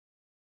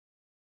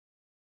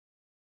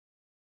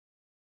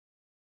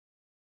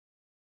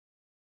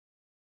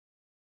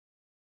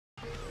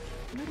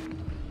It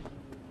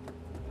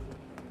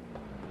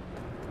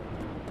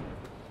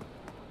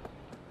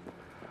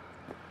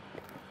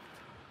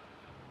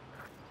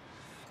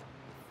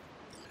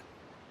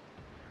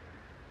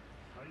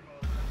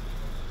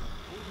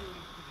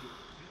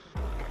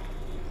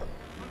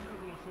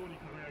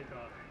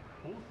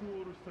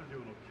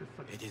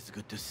is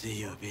good to see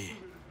you, V.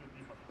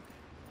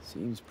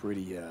 Seems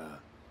pretty,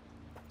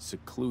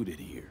 secluded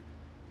here.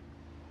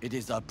 It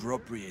is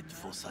appropriate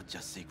for such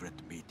a secret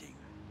meeting.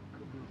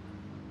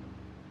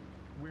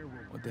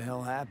 What the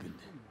hell happened?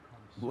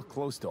 Look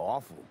close to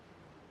awful.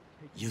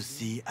 You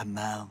see a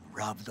man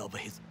robbed of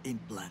his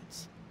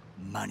implants,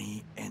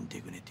 money and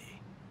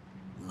dignity.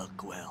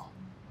 Look well.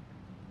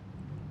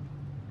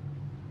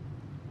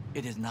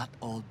 It is not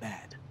all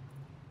bad.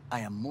 I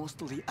am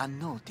mostly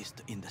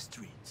unnoticed in the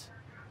streets.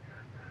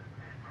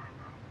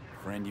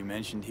 Friend you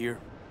mentioned here?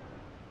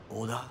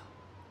 Oda?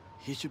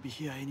 He should be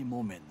here any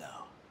moment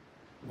now.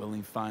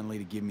 Willing finally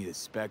to give me the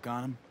spec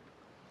on him?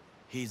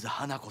 He's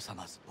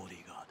Hanako-sama's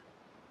bodyguard.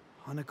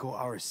 Hanako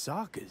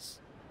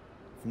Arasaka's?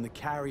 From the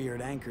carrier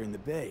at anchor in the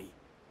bay.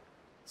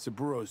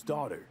 Saburo's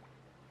daughter.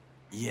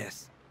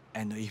 Yes,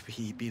 and if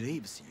he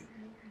believes you,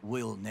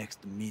 we'll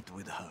next meet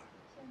with her.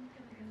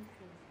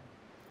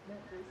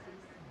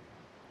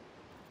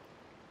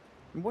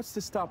 And what's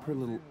to stop her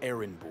little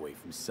errand boy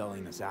from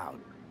selling us out?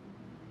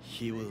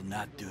 He will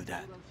not do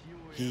that.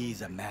 He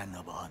is a man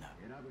of honor.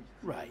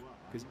 Right,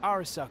 because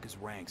Arasaka's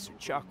ranks are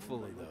chock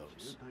full of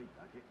those.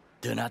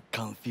 Do not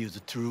confuse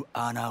true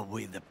honor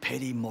with the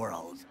petty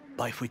morals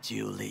by which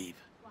you live.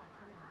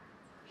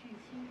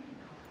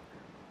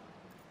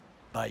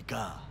 By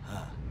God,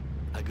 huh?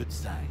 A good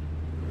sign.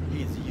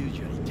 He is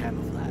usually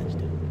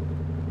camouflaged.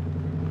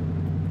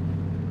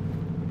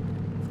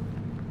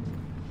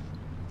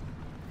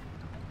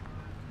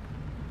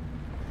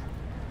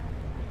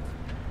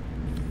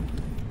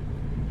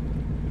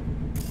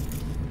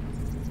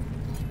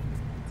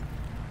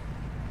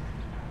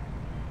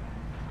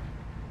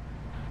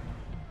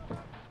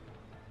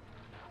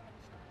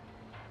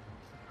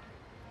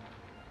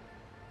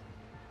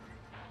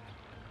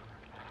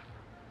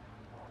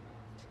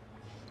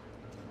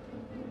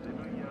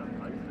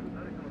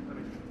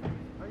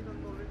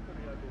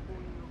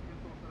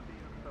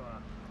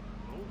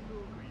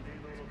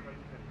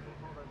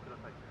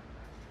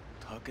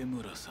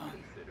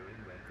 Takemura-san.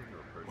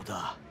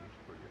 Oda.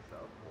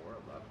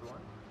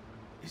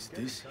 Is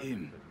this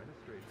him?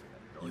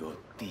 Your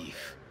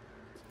thief.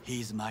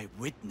 He's my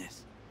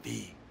witness,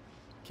 V.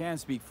 Can't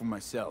speak for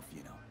myself,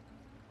 you know.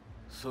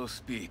 So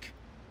speak.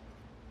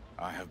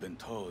 I have been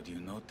told you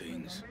know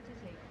things.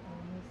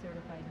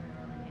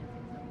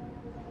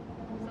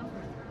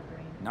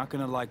 Not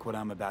gonna like what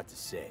I'm about to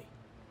say.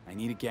 I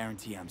need a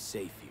guarantee I'm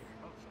safe here.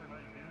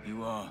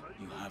 You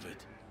have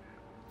it.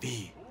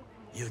 V,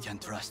 you can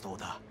trust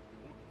Oda.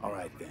 All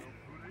right then.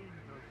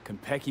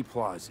 Konpeki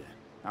Plaza.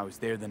 I was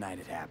there the night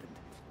it happened.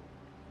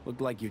 Looked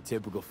like your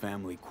typical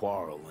family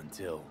quarrel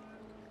until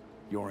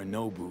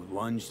Yorinobu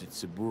lunged at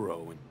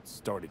Saburo and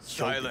started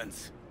choking.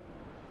 Silence!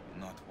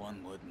 Not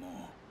one word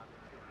more.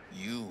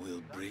 You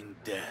will bring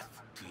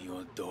death to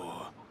your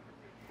door.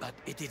 But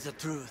it is the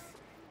truth.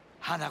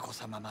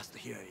 Hanako-sama must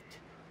hear it.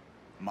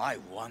 My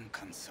one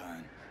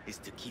concern is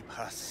to keep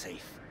her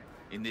safe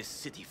in this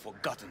city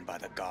forgotten by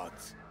the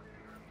gods.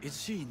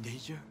 Is she in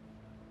danger?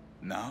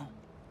 Now?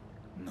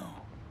 No.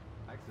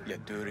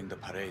 Yet during the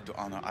parade to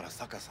honor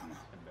Arasaka-sama,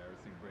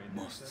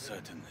 most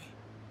certainly.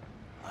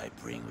 I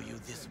bring you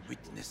this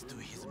witness to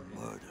his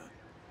murder,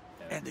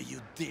 and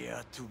you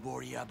dare to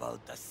worry about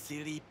a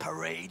silly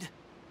parade?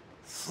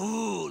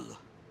 Fool!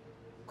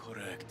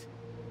 Correct.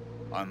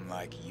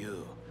 Unlike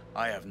you,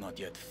 I have not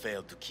yet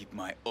failed to keep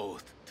my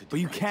oath to... But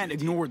you can't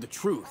ignore the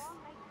truth.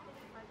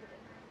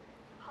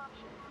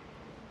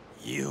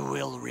 You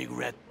will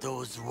regret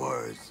those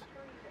words.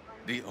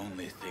 The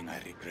only thing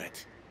I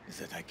regret is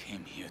that I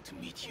came here to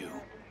meet you.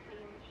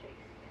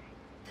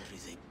 There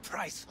is a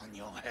price on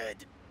your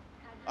head.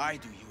 I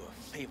do you a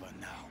favor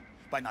now,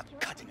 by not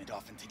cutting it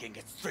off and taking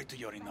it straight to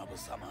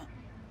Yorinobu-sama.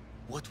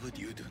 What would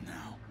you do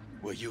now,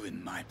 were you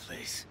in my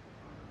place?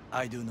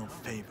 I do no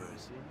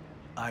favors.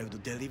 I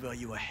would deliver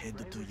you ahead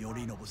to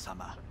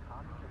Yorinobu-sama.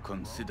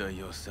 Consider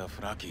yourself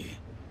lucky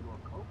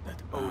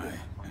that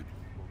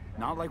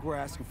Not like we're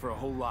asking for a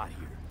whole lot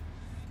here.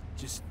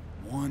 Just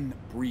one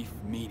brief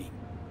meeting.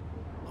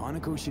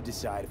 Hanako should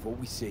decide if what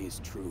we say is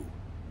true.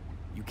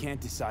 You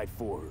can't decide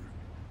for her.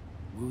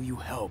 Will you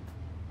help?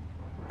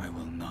 I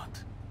will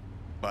not.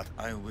 But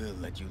I will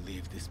let you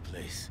leave this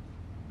place,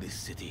 this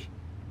city,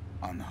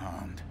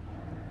 unharmed.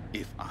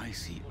 If I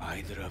see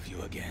either of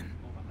you again,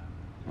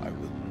 I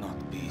will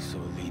not be so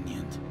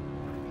lenient.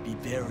 Be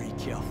very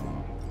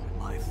careful,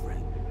 my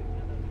friend.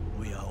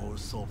 We are all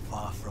so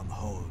far from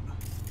home.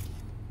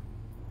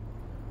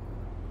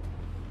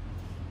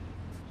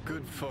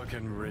 Good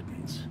fucking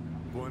riddance.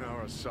 One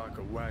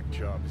Arasaka whack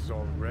job is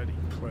already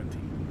plenty.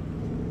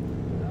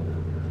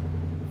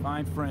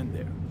 Fine friend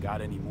there.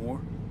 Got any more?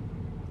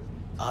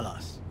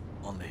 Alas,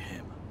 only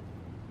him.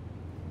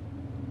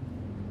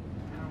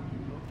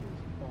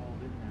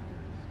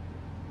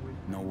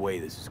 no way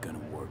this is gonna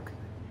work.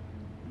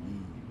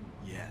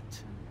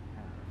 Yet,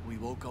 we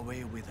walk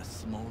away with a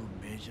small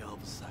measure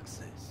of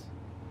success.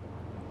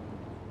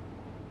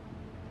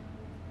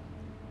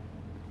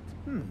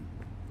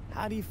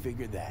 How do you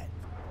figure that?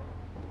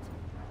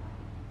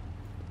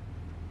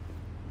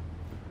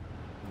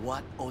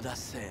 What Oda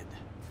said.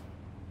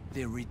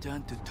 They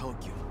returned to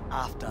Tokyo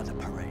after the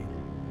parade.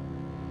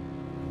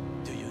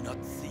 Do you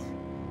not see?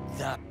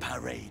 The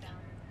parade.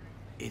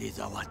 It is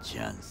our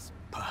chance,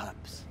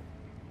 perhaps.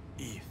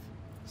 If,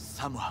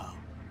 somehow,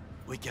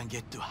 we can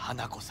get to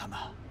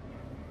Hanako-sama.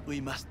 We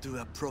must do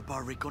a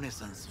proper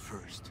reconnaissance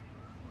first.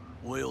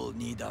 We'll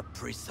need a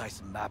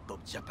precise map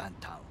of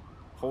Japantown.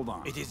 Hold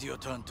on. It is your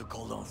turn to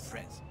call on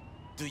friends.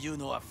 Do you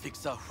know a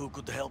fixer who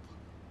could help?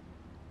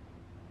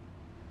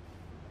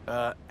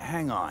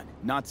 Hang on.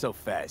 Not so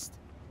fast.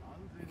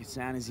 Make it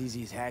sound as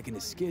easy as hacking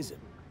a schism.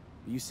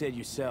 You said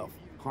yourself,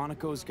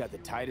 Hanako's got the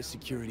tightest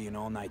security in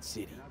all Night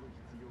City.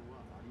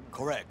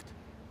 Correct.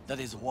 That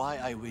is why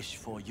I wish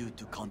for you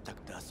to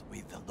contact us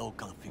with the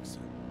local fixer.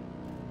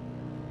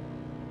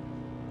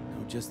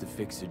 No, just a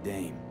fixer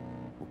dame.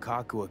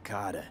 Wakaku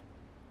Akata.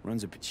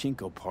 Runs a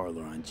pachinko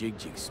parlor on Jig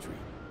Street.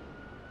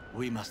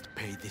 We must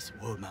pay this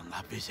woman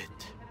a visit.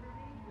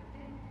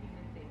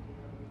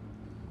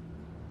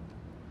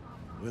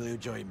 Will you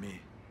join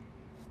me?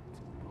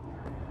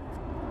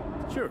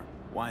 Sure,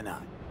 why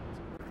not?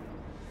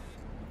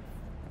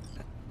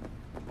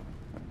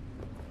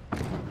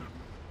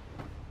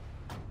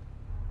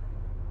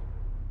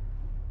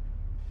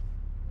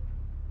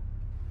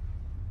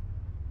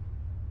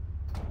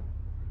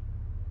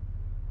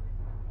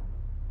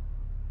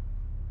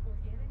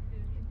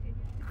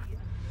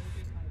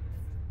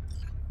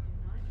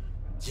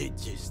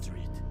 Jig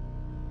Street.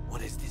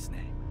 What is this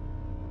name?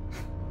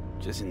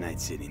 Just a Night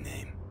City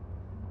name.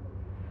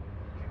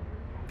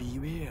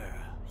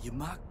 Beware, you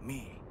mock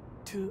me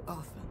too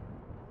often.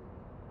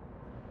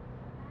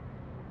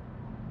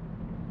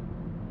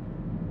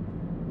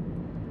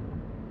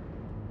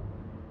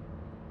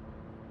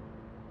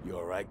 You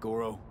alright,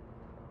 Goro?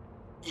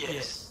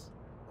 Yes.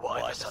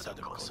 Why the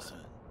sudden concern?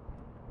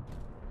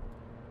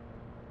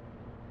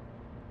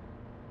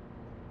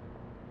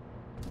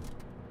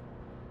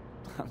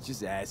 I was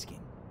just asking.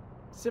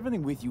 Does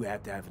everything with you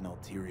have to have an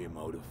ulterior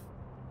motive?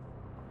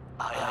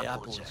 I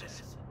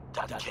apologize.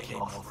 That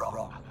came off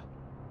wrong.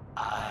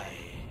 I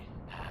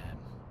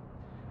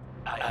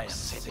am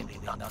simply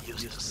not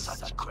used to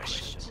such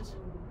questions.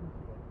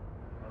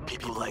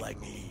 People like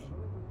me,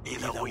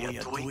 either we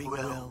are doing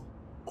well,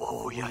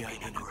 or we are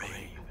in a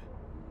grave.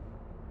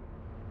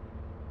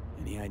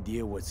 Any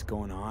idea what's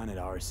going on at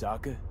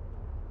Arasaka?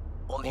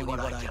 Only what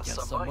I can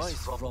surmise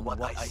from what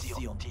I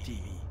see on TV.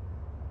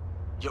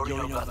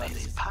 Yorinobu and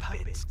his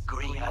puppets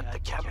grin at the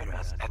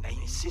cameras and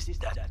insist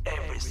that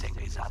everything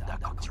is under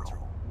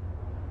control.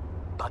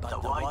 But the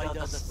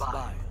wider the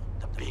smile,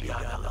 the bigger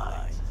the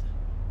lies.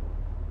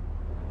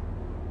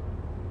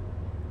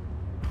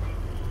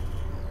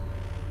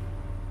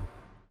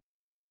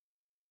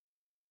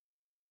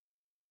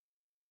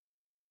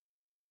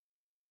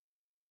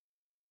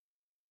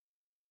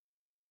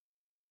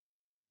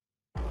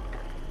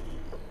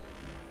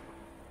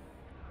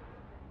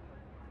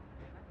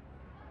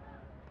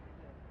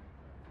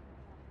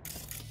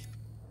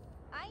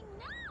 I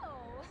know!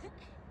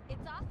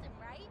 It's awesome,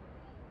 right?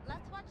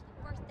 Let's watch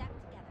the first act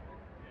together.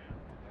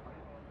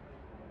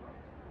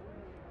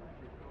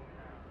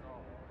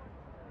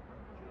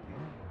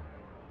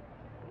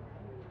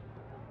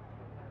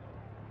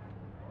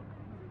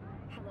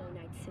 Hello,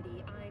 Night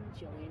City. I'm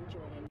Jillian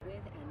Jordan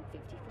with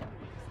N54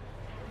 News.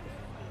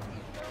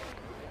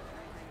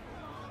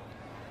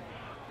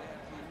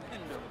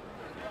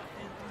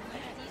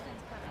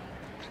 Season's coming.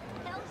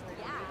 Hell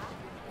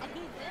yeah! And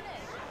he's in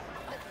it.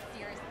 But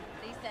seriously,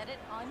 they said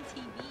it on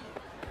TV.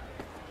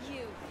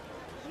 You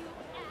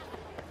ass.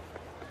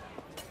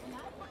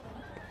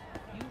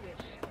 You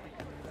wish.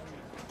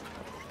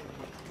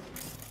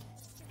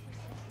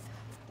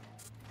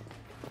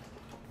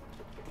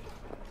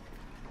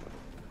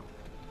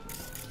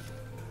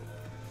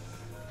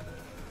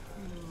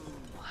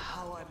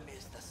 How I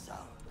miss the sound.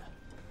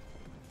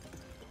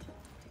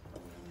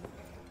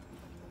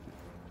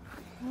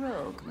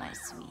 Rogue, my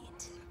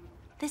sweet.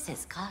 This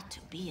has got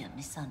to be a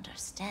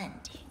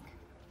misunderstanding.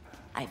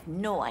 I've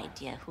no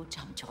idea who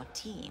jumped your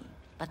team,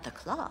 but the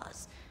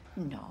Claws?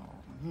 No,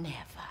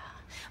 never.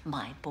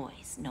 My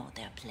boys know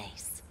their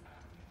place.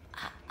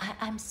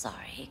 I'm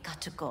sorry,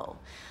 got to go.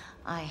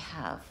 I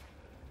have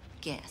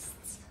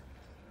guests.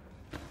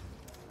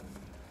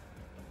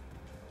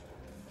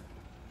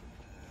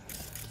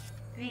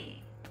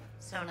 V,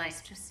 so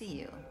nice to see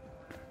you.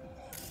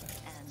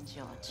 And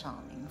your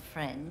charming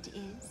friend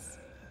is?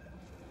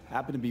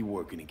 Happen to be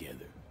working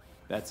together.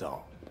 That's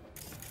all.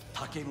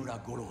 竹村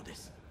五郎で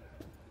す。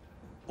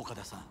岡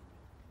田さん、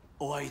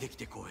お会いでき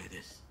て光栄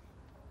です。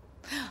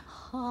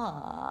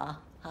Ah,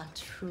 a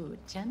true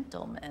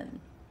gentleman.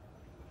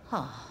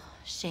 Ah,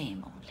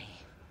 shame only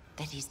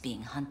that he's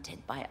being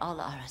hunted by all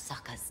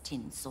Arasaka's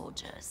tin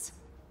soldiers.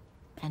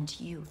 And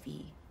you,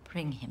 V,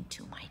 Bring him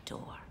to my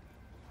door.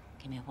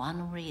 Give me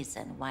one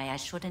reason why I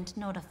shouldn't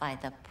notify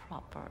the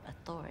proper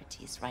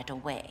authorities right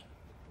away.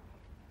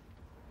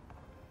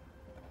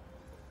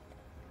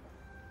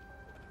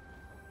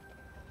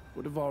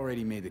 Would have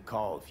already made the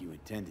call if you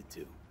intended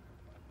to.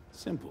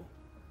 Simple.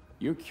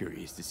 You're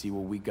curious to see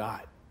what we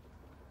got.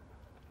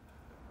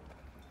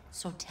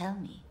 So tell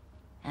me,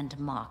 and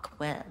mark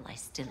well I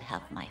still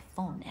have my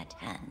phone at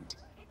hand.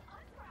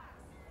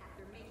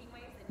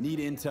 Need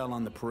intel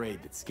on the parade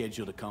that's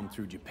scheduled to come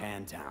through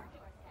Japantown.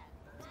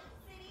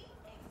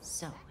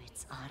 So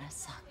it's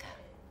Arasaka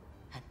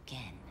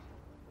again.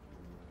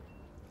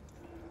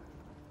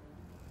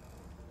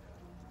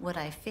 What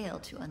I fail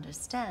to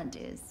understand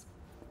is,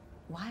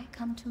 why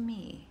come to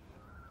me?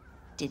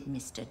 Did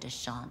Mr.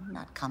 Deshawn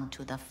not come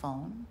to the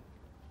phone?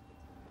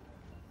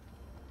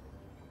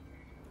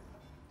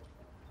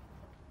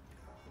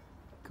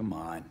 Come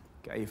on,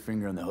 got your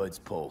finger on the hood's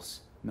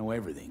pulse. Know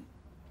everything.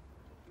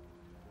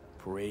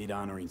 Parade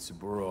honoring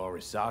Saburo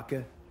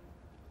Arasaka?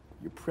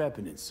 You're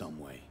prepping in some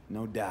way,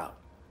 no doubt.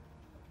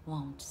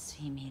 Won't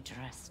see me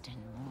dressed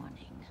in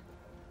mourning.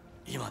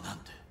 今なん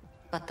て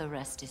But the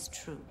rest is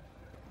true.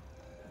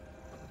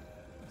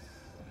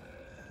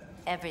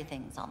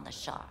 Everything's on the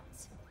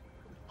shards.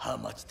 How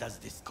much does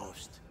this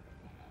cost?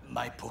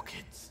 My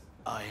pockets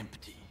are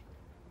empty.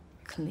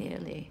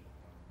 Clearly.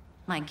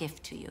 My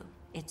gift to you,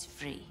 it's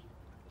free.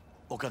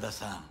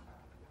 Okada-san,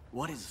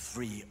 what is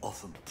free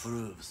often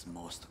proves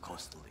most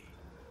costly.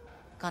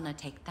 Gonna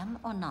take them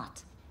or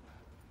not?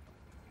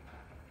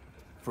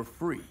 For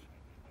free?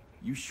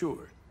 You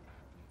sure?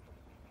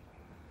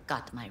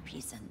 Got my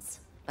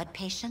reasons. But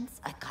patience,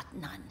 I got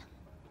none.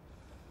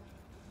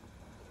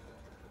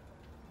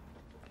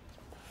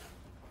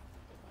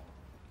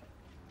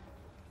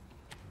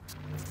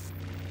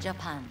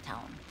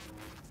 Japantown.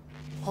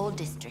 Whole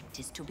district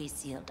is to be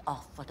sealed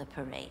off for the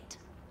parade.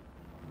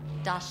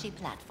 Dashi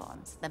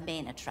platforms, the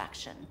main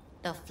attraction.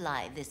 They'll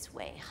fly this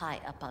way, high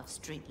above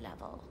street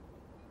level.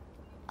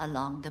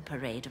 Along the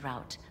parade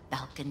route,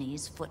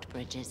 balconies,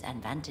 footbridges,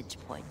 and vantage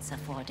points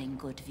affording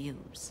good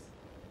views.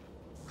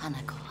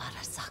 Hanako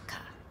Arasaka,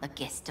 the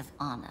guest of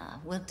honor,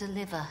 will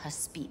deliver her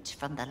speech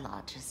from the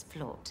largest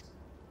float.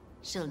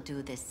 She'll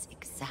do this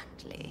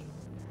exactly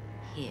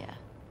here.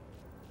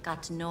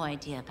 Got no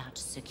idea about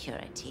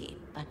security,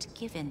 but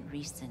given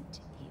recent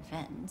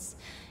events,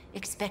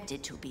 expect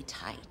it to be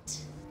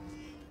tight.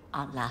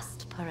 Our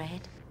last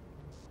parade,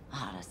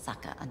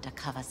 Arasaka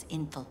undercovers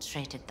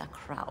infiltrated the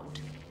crowd.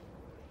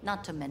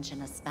 Not to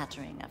mention a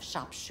smattering of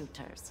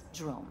sharpshooters,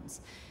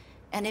 drones.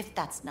 And if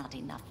that's not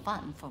enough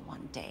fun for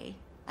one day,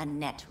 a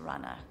net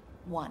runner,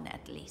 one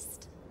at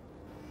least.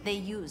 They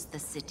use the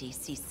city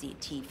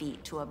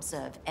CCTV to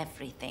observe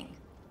everything.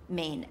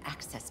 Main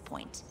access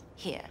point,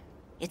 here.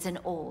 It's an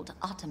old,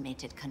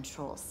 automated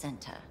control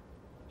center.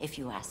 If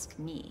you ask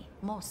me,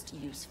 most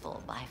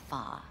useful by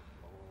far.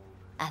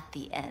 At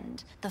the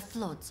end, the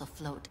floats will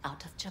float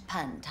out of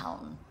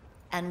Japantown,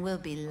 and we'll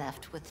be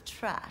left with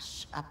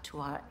trash up to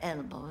our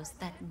elbows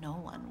that no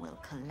one will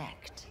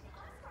collect.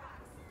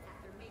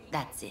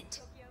 That's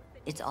it.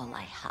 It's all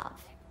I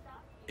have.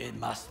 It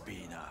must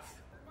be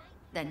enough.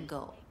 Then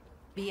go.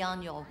 Be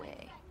on your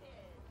way.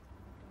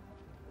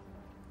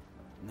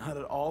 Not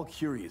at all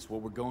curious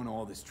what we're going to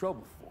all this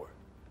trouble for.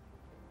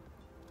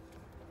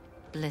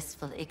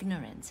 Blissful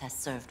ignorance has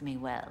served me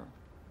well.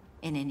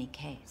 In any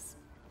case,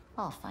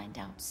 I'll find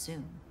out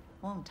soon,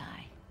 won't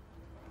I?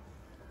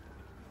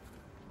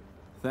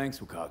 Thanks,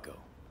 Wakako.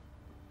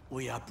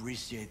 We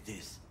appreciate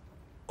this,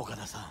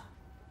 Okada-san.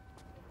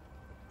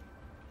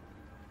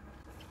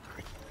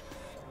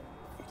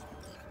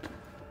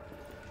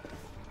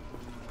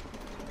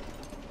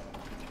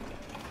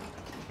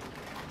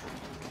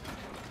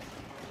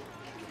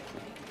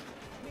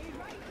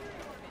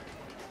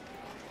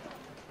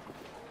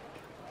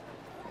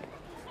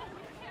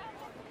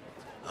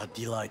 A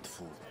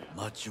delightful,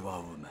 mature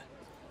woman.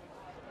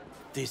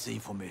 This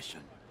information,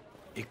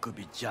 it could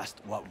be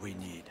just what we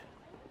need.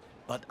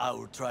 But I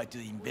will try to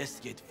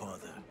investigate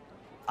further.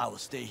 I will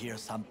stay here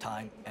some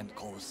time and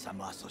call some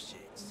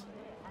associates.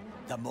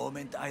 The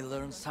moment I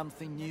learn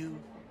something new,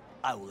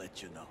 I will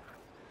let you know.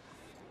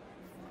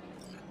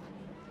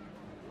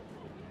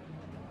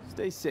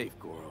 Stay safe,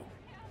 Goro.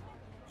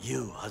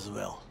 You as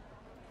well.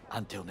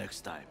 Until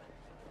next time.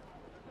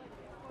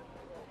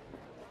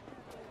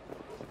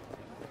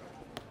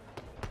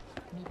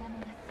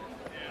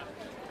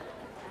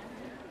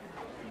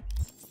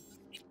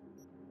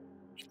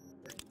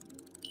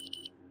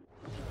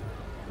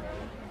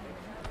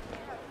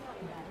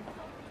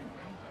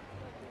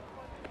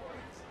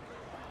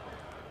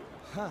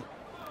 Huh.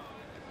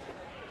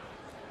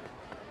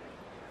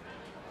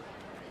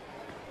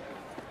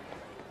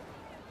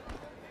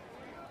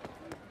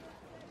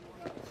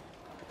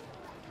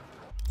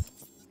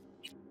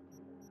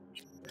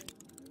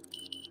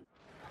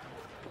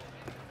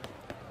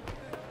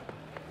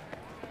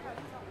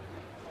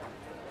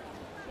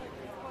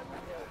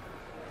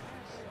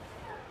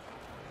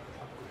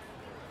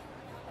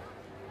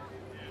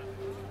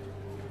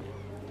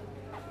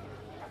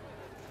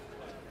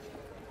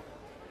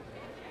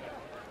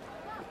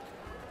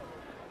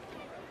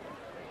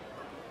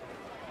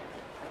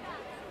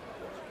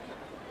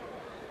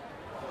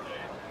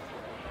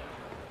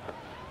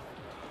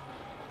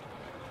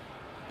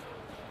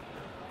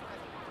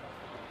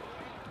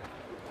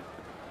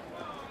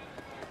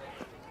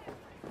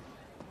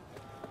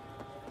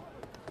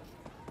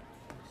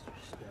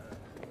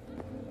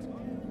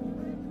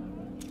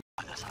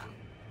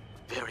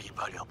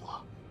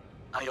 valuable.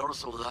 I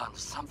also learned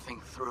something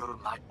through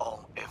my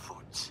own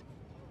efforts.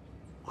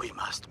 We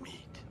must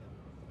meet.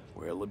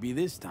 Where'll it be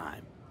this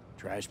time?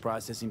 Trash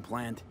processing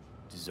plant?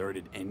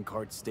 Deserted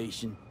N-cart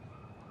station?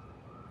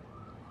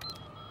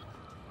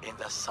 In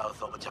the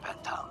south of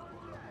Japantown,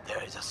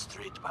 there is a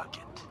street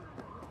market.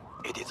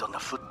 It is on a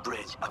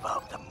footbridge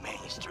above the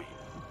main street.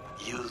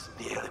 Use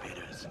the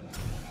elevators.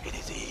 It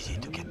is easy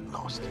to get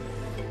lost.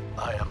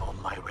 I am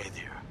on my way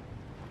there.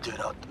 Do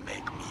not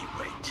make me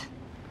wait.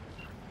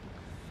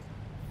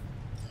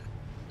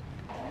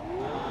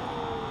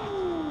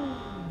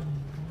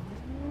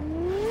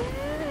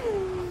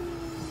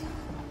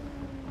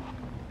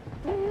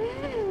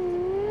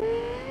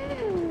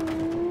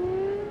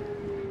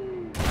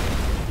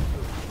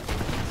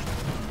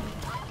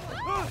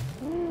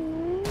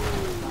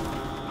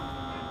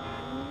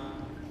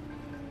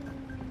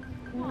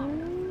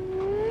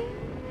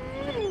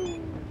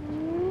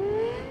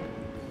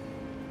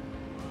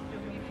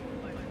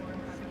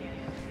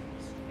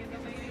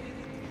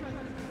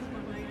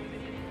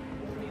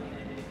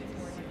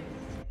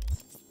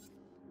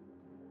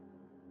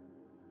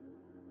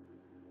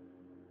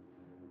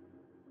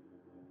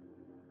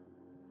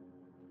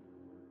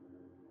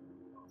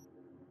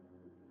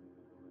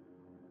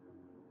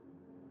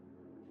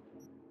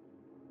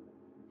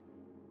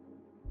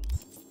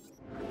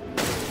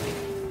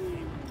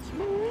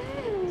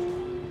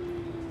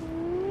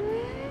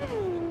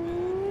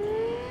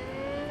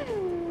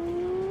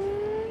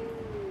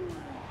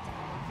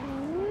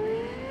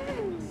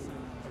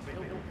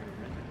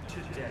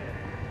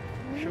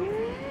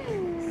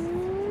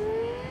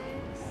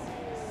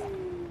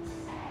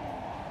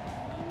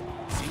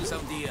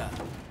 Some dia.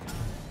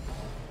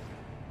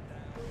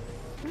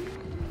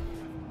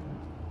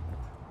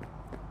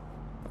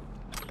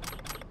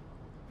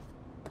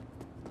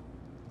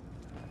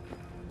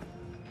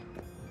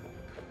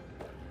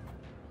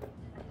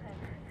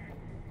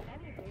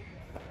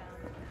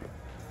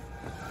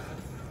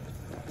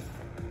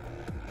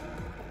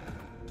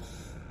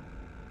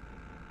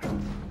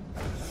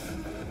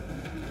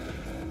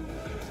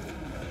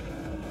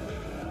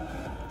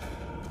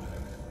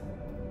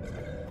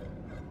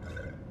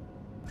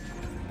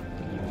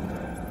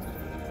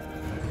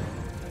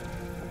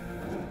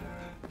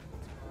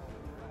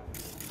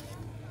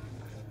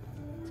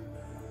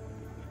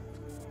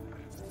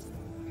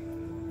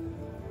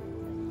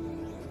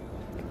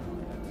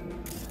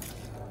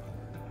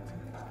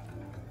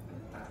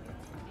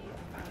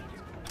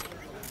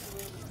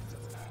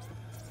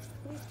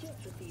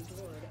 Received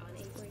word on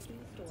a breaking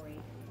story.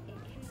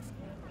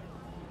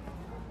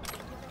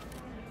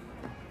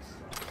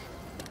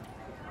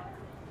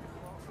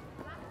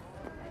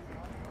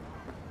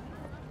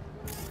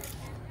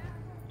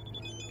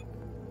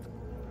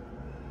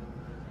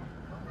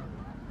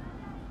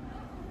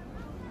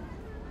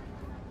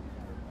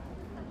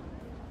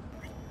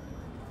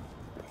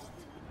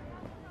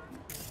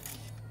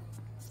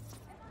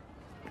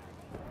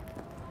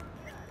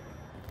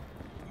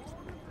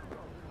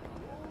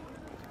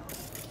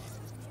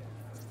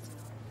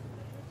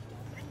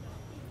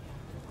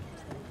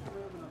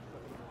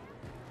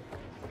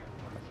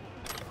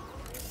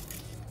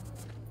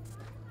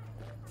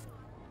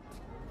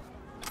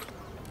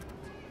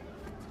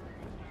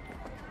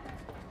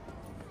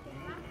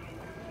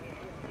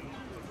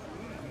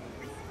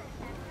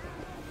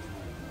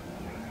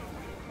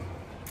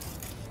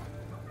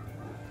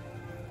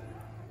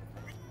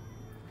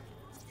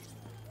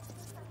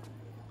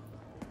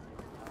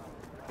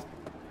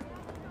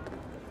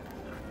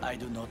 I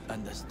do not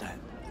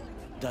understand.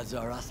 Does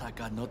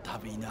Arasaka not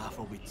have enough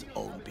of its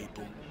own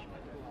people?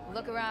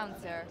 Look around,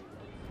 sir.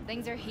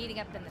 Things are heating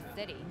up in the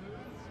city.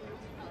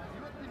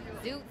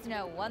 Zoots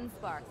know one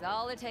spark's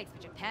all it takes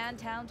for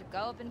Japantown to go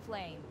up in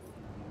flames.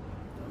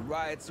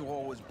 Riots are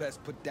always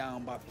best put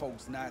down by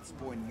folks not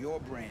sporting your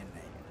brand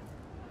name.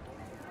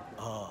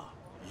 Ah,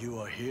 you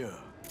are here.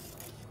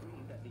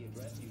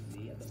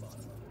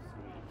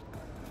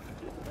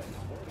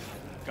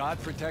 God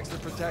protects the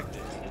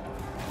protected.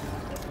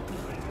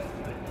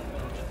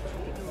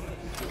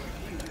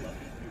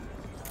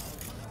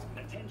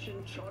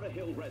 Attention Charter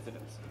Hill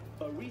residents.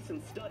 A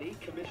recent study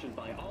commissioned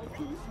by All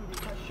Foods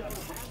has shown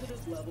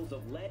hazardous levels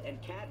of lead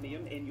and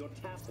cadmium in your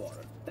tap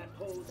water that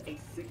pose a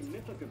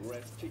significant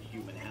risk to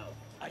human health.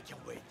 I can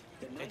wait.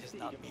 It is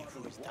not me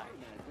who is dying.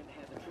 Management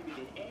has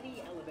attributed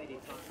any elevated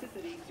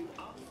toxicity to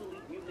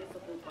obsolete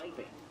municipal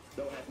piping,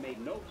 though has made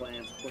no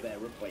plans for their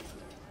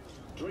replacement.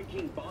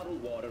 Drinking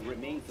bottled water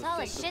remains the It's all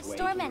a safest way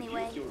shitstorm to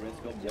anyway. reduce your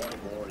risk of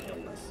waterborne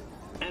illness.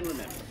 And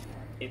remember,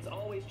 it's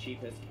always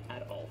cheapest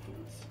at All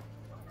Foods.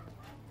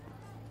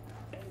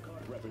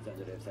 N-cart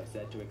representatives have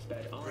said to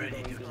expect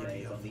ongoing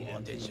delays on the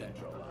empty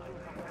metro line.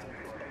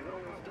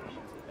 Rural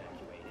stations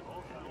evacuated.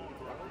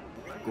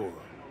 Goro,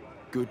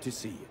 good to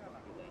see you.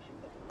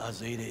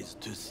 As it is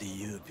to see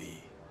you,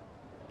 V.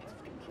 Pest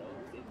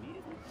controllers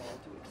immediately called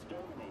to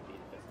exterminate the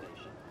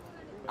infestation.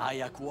 I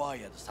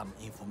acquired some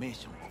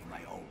information of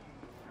my own.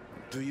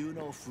 Do you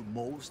know who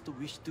most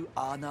wished to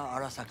honor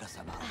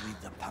Arasaka-sama with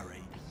the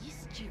parade? Are you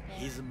stupid?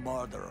 His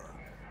murderer,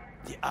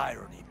 The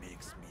irony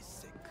makes me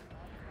sick.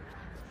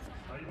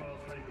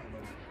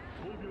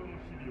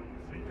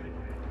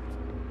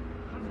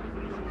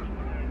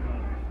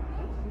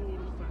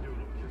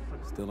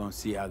 Still don't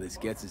see how this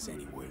gets us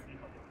anywhere.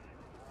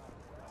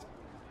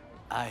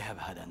 I have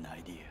had an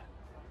idea.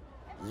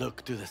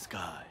 Look to the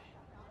sky.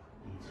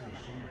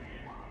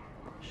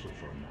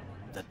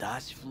 The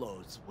dash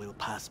floats will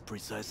pass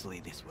precisely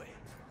this way.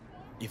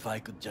 If I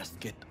could just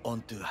get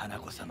onto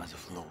Hanako-sama's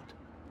float,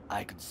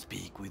 I could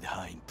speak with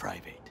her in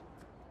private.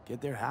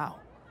 Get there how?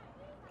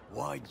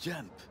 Why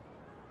jump?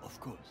 Of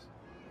course.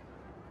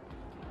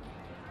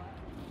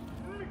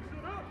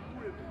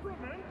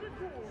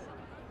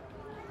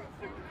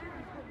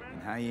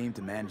 And how you aim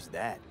to manage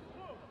that?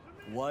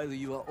 While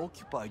you are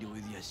occupied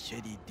with your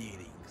shady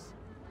dealings,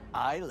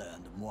 I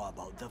learned more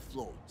about the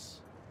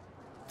floats.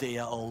 They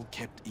are all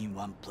kept in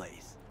one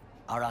place,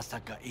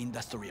 Arasaka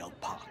Industrial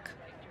Park.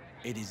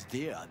 It is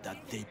there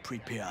that they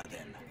prepare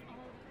them.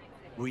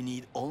 We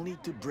need only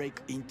to break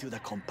into the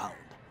compound,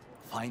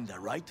 find the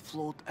right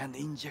float and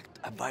inject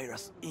a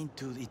virus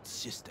into its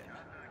system.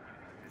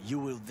 You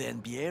will then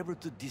be able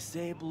to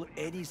disable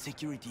any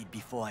security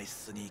before I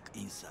sneak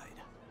inside.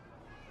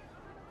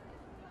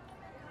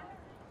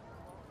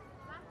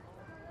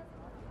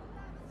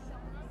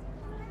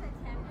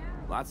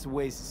 Lots of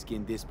ways to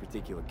skin this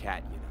particular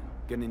cat, you know.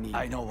 Gonna need...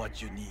 I know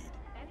what you need.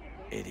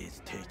 It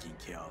is taken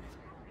care of.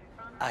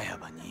 I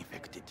have an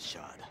infected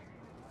shard.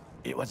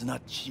 It was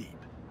not cheap,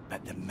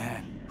 but the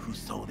man who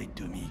sold it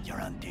to me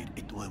guaranteed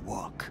it will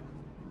work.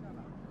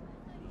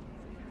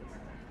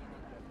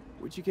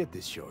 Where'd you get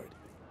this shard?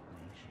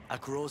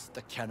 Across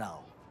the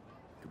canal.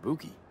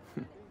 Kabuki?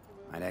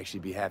 Might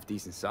actually be half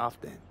decent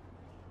soft then.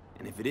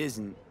 And if it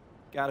isn't,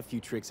 got a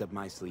few tricks up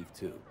my sleeve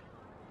too.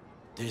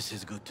 This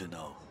is good to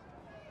know.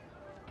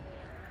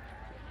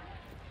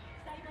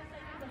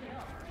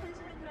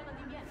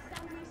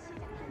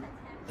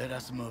 Let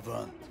us move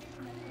on.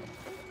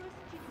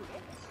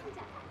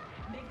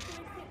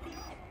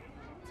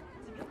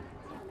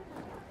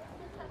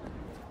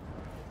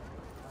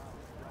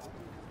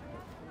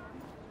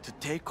 To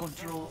take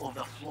control of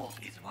the floor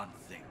is one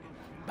thing,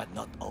 but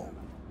not all.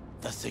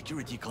 The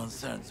security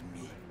concerns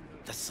me,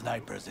 the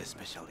snipers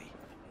especially.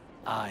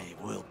 I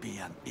will be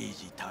an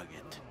easy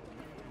target.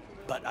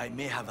 But I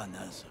may have an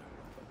answer.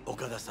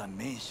 Okada-san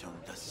mentioned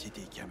the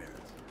city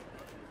cameras.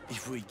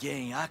 If we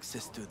gain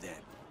access to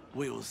them,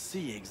 we will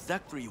see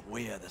exactly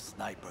where the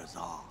snipers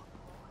are.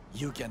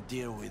 You can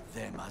deal with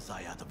them as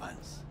I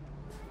advance.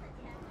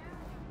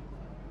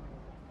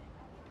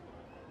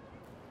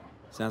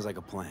 Sounds like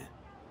a plan.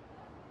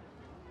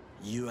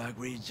 You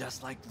agree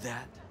just like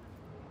that?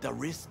 The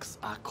risks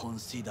are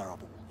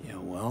considerable. Yeah,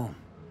 well,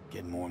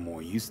 getting more and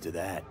more used to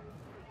that.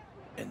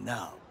 And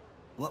now,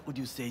 what would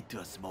you say to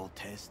a small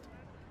test?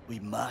 We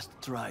must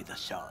try the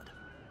shard.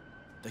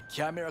 The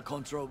camera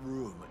control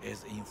room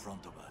is in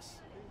front of us.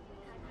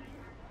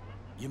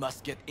 You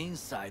must get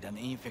inside and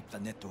infect the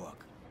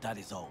network. That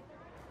is all.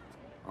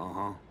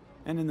 Uh-huh.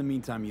 And in the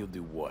meantime, you'll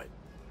do what?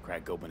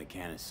 Crack open a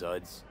can of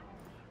suds?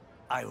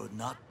 I will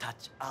not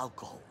touch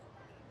alcohol.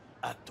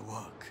 At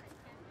work,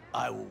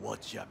 I will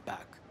watch your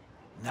back.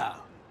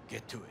 Now,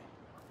 get to it.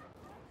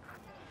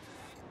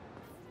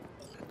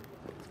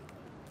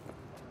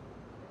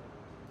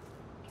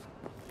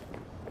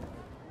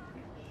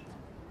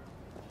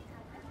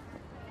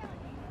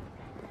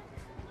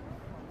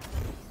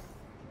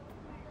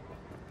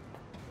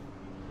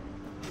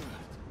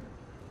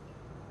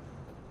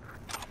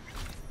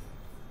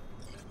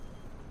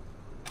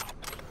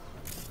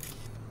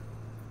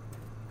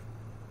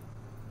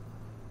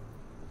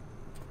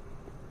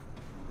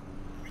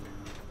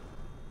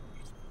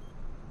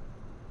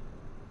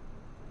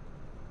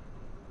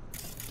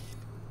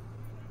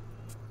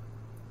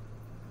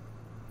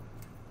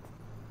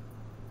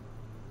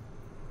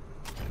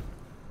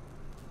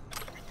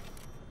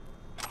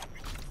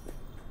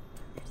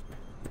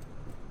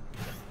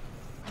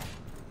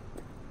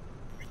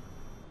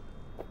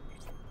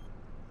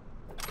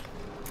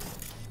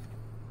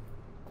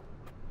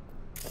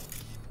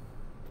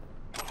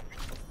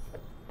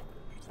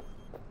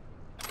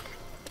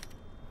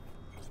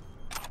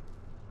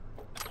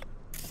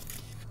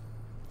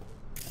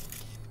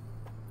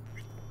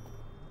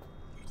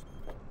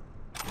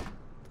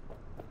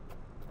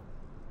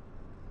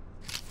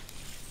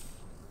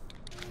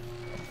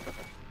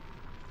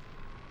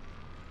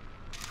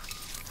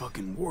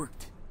 Fucking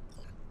worked.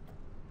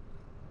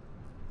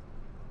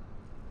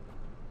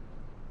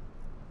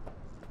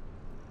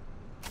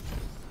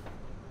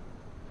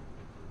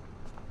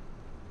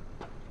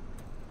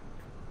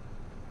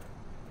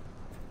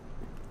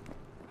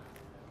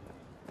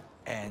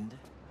 And?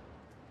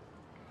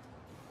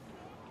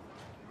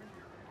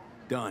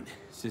 Done.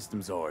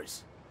 System's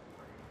ours.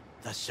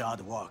 The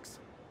shard works.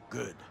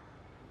 Good.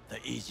 The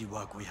easy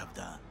work we have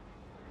done.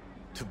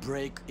 To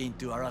break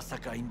into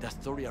Arasaka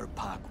Industrial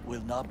Park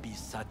will not be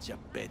such a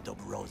bed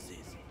of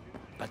roses.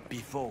 But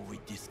before we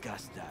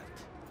discuss that...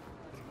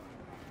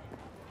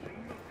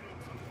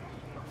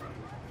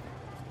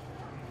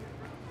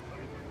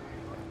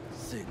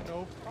 That's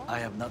it. I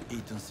have not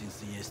eaten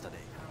since yesterday.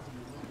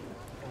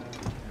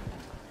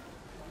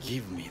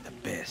 Give me the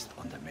best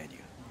on the menu.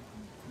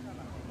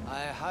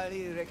 I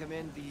highly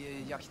recommend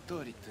the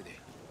yakitori today.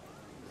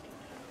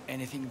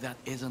 Anything that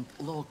isn't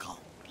local,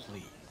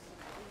 please.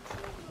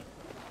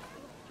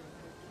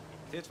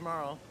 See you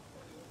tomorrow.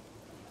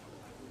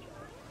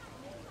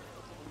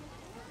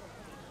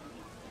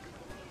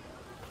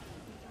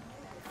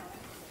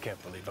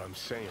 Can't believe I'm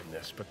saying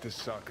this, but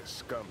this Sokka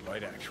scum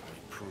might actually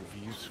prove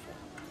useful.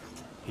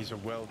 He's a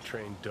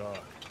well-trained dog.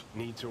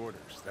 Needs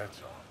orders,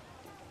 that's all.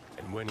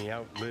 And when he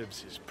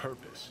outlives his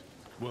purpose,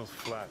 we'll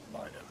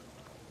flatline him.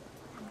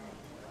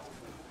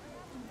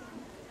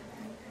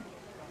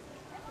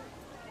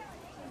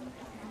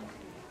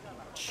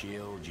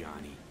 Chill,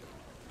 Johnny.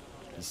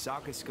 He's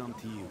Sokka scum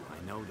to you,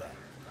 I know that.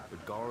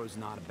 But Garo's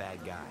not a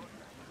bad guy.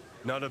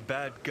 Not a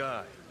bad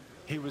guy.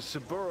 He was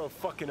Saburo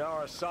fucking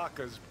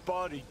Arasaka's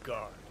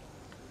bodyguard.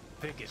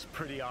 Think his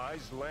pretty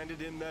eyes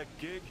landed in that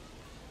gig?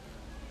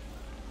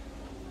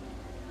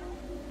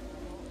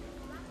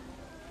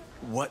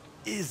 What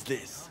is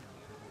this?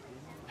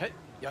 Hey,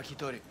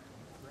 yakitori.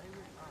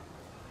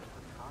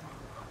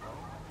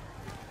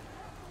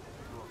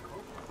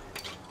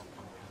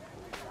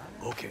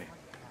 Okay,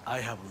 I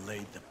have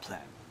laid the plan.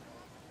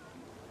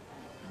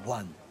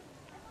 1.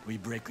 We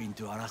break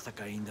into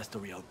Arasaka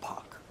Industrial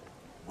Park.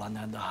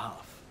 1.5.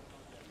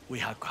 We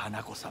hack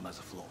Hanako-sama's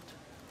float.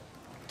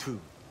 2.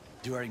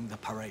 During the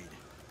parade,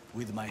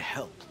 with my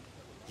help,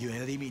 you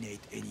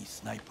eliminate any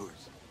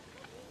snipers.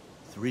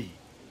 3.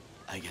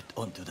 I get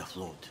onto the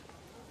float.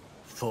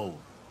 4.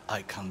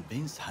 I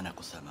convince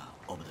Hanako-sama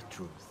of the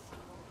truth.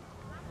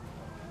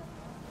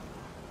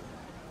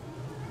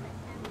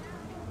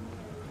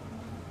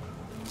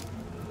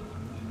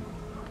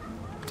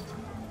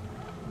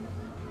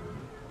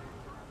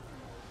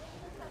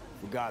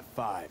 Forgot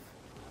 5.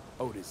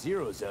 Oda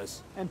zeros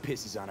us and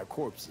pisses on our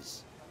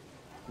corpses.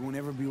 We won't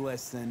ever be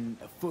less than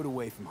a foot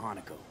away from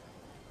Hanako.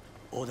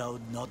 Oda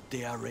would not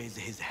dare raise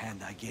his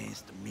hand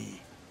against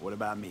me. What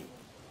about me?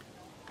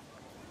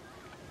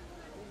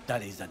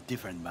 That is a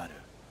different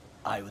matter.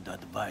 I would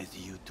advise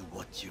you to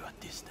watch your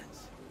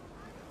distance.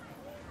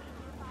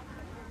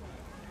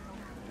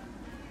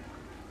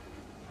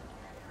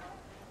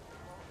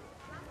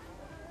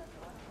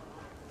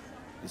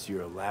 This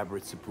your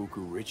elaborate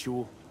seppuku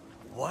ritual?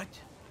 What?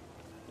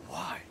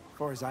 Why? As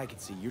far as I can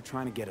see, you're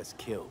trying to get us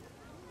killed.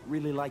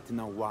 Really like to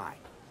know why.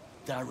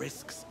 The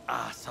risks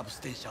are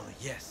substantial,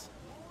 yes.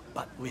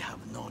 But we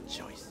have no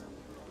choice.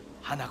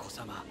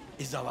 Hanako-sama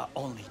is our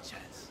only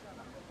chance.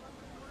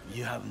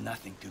 You have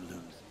nothing to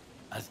lose,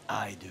 as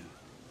I do.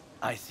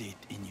 I see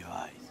it in your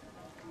eyes.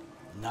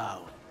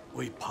 Now,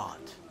 we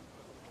part.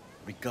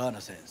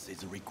 Reconnaissance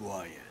is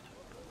required.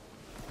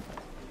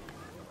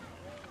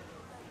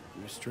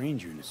 You're a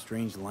stranger in a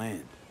strange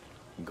land.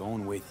 I'm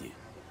going with you.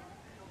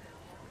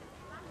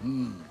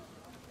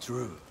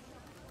 True.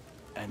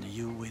 And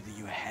you with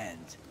your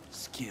hands,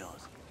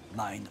 skills,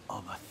 mind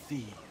of a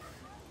thief.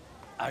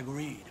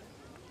 Agreed.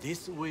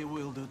 This we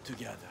will do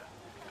together.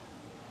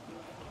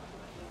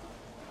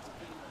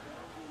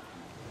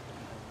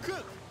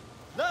 Cook!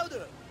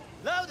 Louder!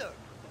 Louder!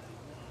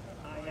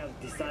 I have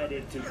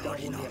decided to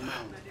double the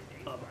amount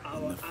of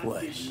our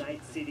active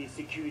Night City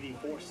security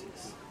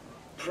forces.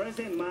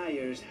 President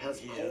Myers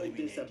has called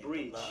this a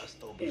breach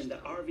in the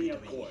RV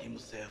Accord.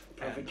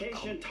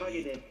 Provocation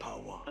targeted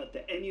at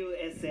the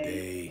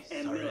MUSA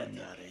and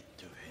military.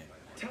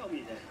 Tell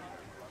me then,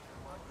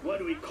 what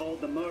do we call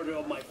the murder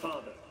of my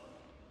father?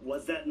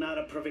 Was that not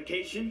a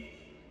provocation?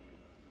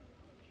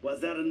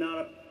 Was that not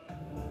a...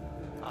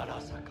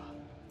 Arasaka,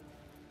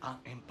 an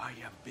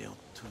empire built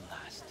to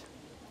last.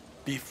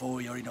 Before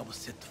Yorinobu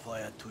set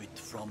fire to it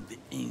from the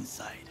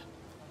inside,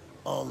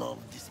 all of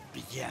this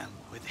began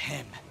with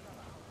him.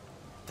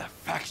 The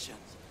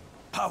factions,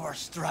 power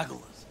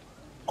strugglers,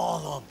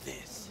 all of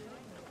this.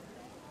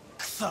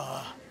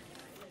 Kusa!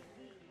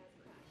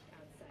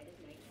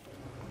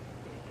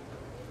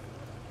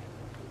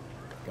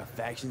 Got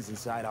factions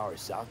inside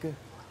Arasaka?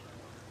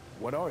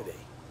 What are they?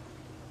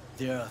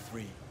 There are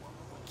 3.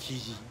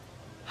 Kiji,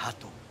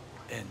 Hato,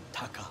 and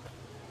Taka.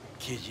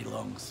 Kiji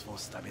longs for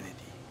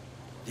stability.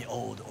 The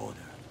old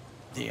order.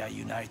 They are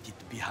united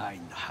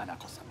behind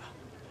Hanako-sama.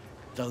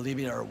 The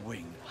liberal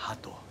wing,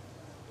 Hato,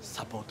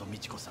 support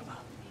Michiko-sama,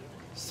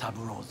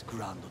 Saburo's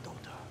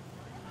granddaughter.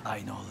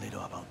 I know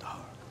little about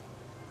her.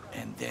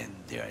 And then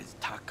there is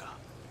Taka,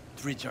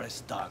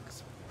 treacherous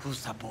dogs who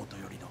support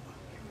Yorinobu.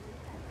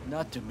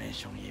 Not to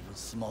mention even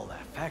smaller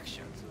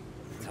factions.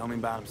 Tell me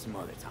about him some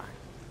other time.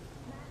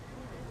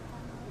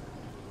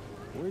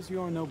 Where's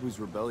Yorinobu's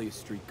rebellious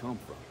streak come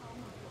from?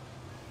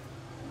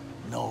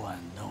 No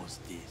one knows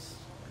this.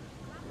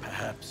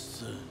 Perhaps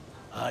soon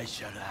I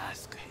shall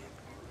ask him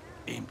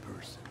in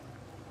person.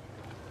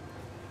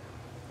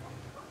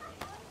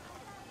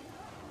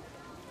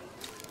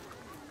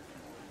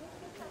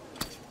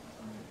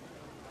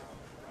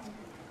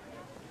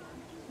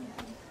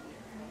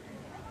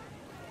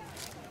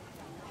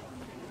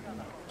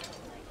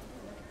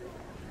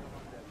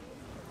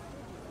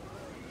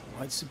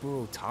 Why'd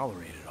Saburo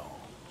tolerate it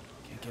all?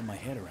 Can't get my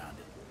head around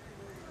it.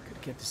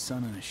 Could've kept his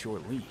son on a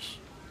short leash.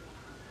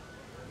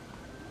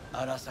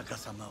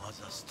 Arasaka-sama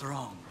was a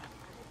strong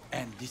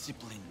and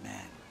disciplined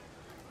man.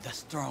 The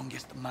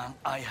strongest man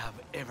I have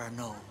ever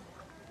known.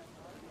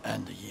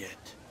 And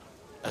yet,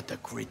 at a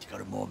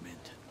critical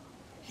moment,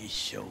 he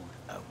showed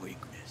a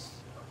weakness.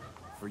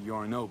 For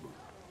Yorinobu?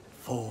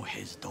 For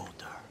his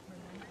daughter.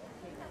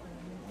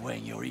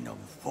 When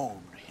Yorinobu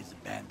formed his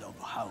band of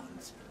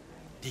hounds,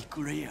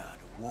 declared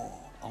war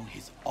on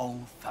his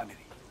own family,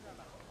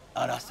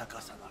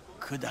 Arasaka-sama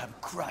could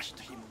have crushed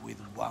him with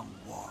one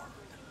word.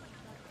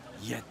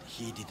 Yet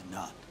he did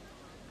not,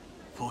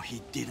 for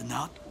he did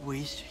not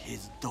wish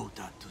his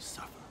daughter to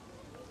suffer.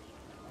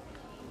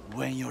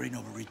 When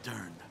Yorinobu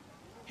returned,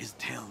 his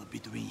tail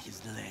between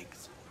his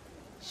legs,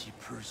 she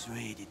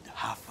persuaded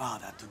her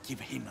father to give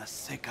him a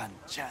second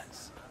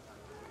chance.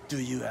 Do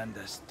you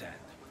understand?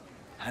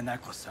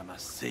 Hanako-sama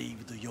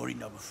saved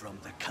Yorinobu from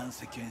the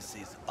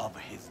consequences of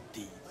his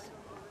deeds.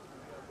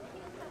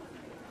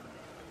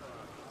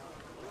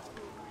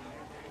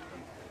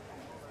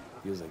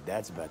 Feels like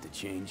that's about to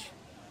change.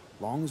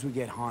 Long as we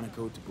get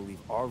Hanako to believe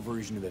our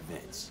version of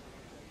events.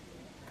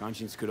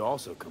 Conscience could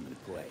also come into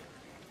play,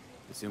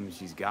 assuming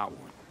she's got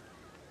one.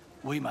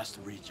 We must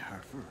reach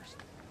her first.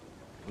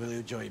 Will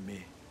you join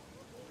me?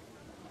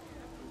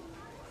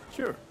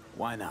 Sure,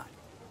 why not?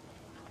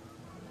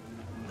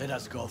 Let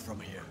us go from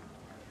here.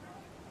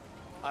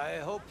 I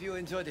hope you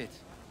enjoyed it.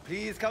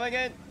 Please come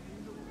again.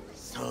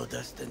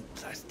 Sawdust and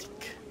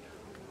plastic.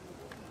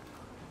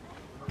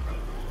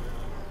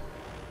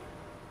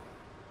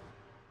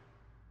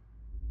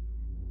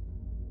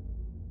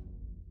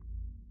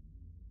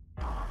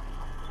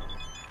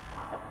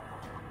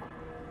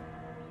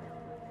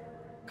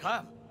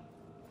 Come.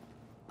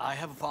 I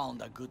have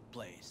found a good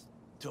place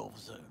to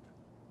observe.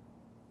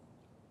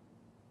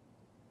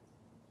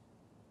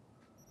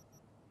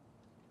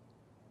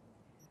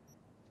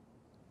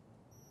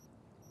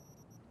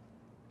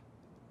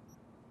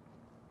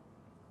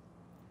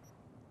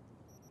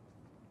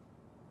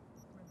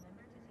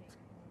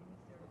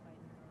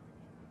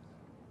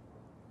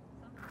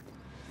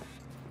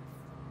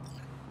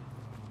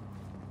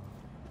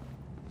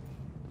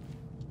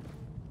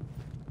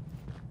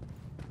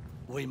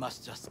 We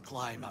must just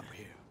climb up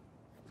here.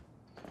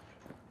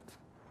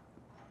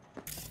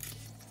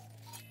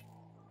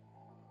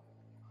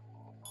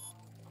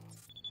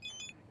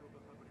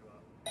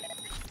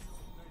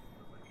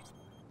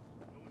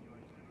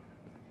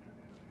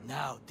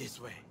 Now, this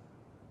way.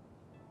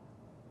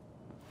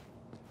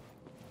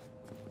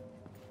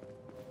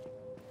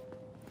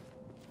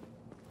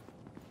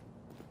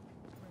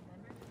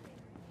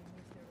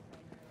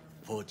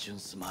 Fortune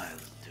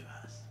smiles to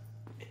us.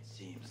 It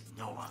seems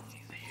no one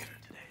is here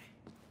today.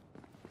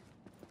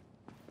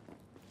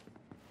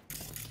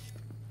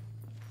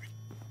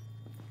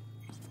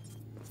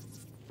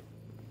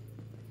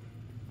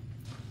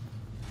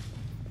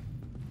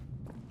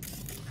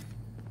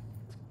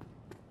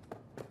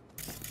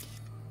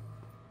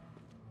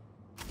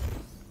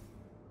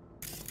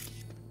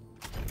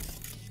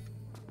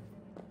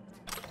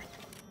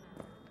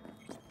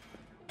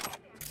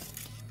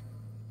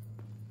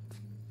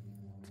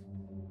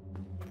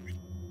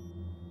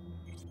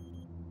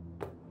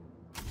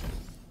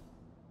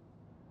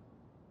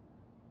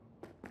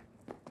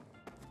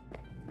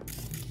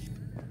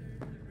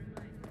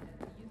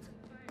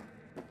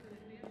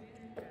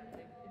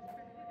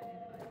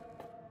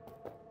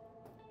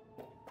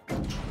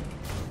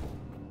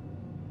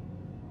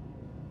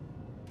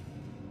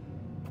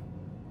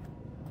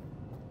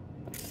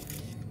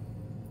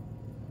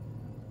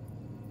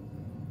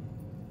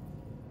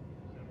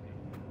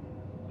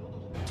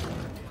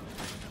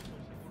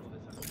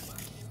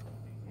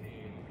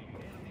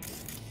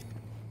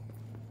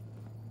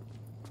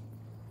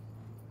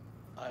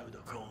 I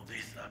would call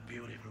this a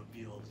beautiful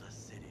view of the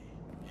city.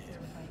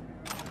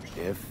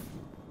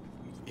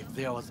 If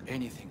there was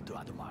anything to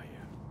admire.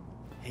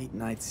 Hate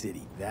Night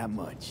City that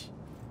much.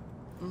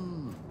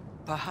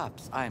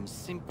 Perhaps I am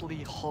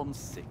simply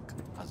homesick,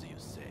 as you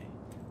say.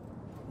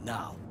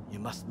 Now, you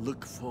must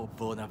look for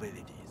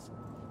vulnerabilities,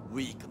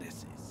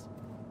 weaknesses,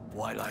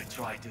 while I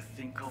try to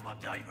think of a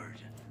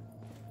diversion.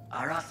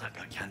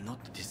 Arasaka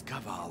cannot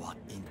discover our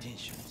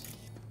intentions.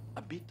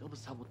 A bit of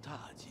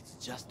sabotage is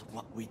just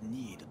what we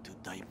need to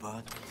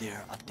divert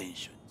their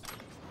attention.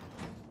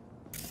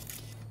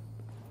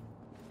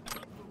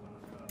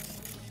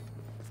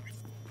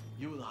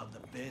 You will have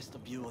the best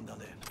view on the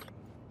left.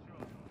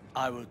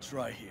 I will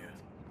try here.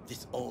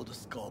 This old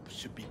scope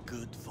should be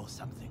good for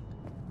something.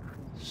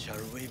 Shall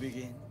we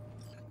begin?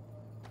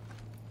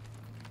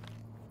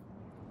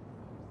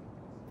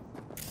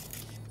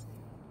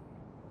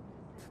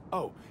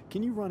 Oh,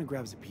 can you run and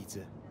grab us a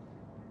pizza?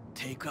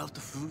 Take out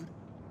the food?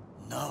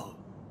 No,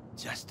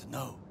 just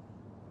no.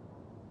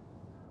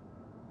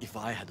 If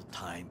I had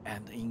time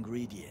and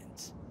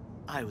ingredients,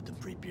 I would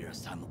prepare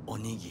some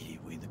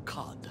onigiri with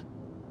cod,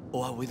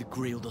 or with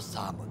grilled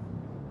salmon.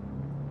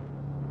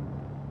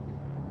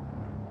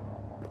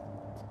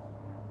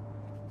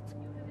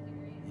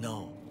 No,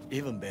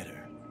 Even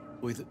better,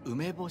 with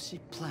umeboshi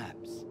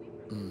plabs.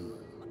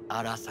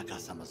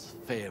 Arasaka-sama's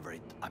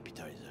favorite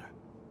appetizer.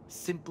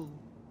 Simple,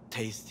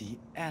 tasty,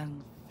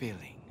 and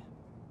filling.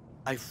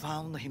 I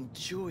found him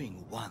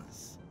chewing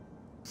once.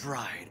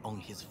 Pride on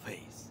his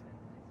face.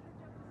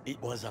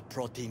 It was a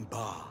protein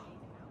bar.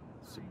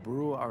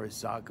 Saburo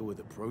Arasaka with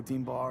a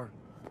protein bar?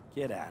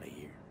 Get out of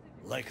here.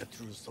 Like a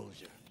true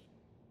soldier.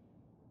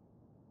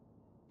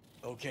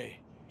 Okay,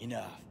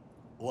 enough.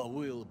 Or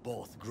we'll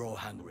both grow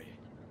hungry.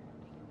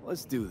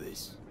 Let's do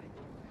this.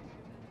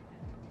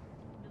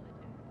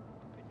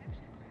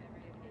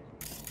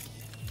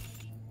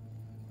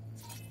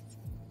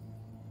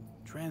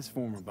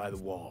 Transformer by the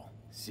wall.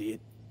 See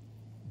it?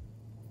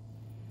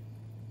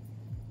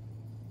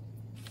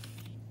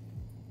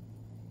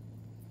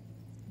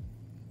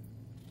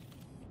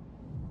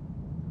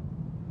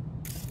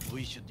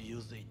 We should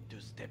use it to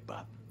step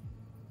up.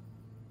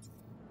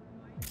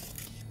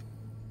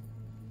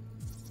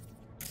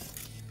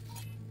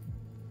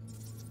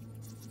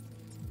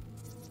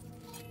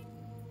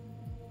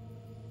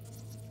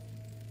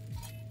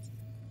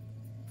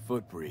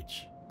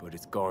 Footbridge, but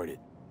it's guarded.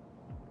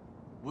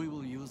 We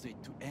will use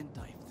it to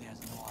enter if there's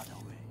no other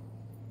way.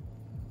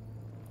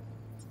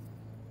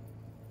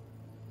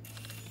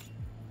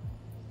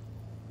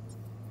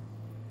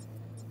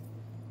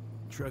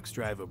 Trucks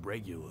drive up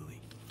regularly.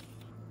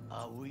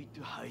 Are we to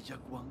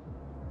hijack one?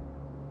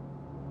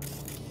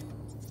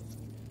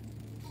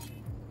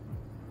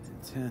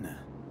 Antenna.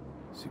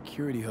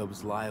 Security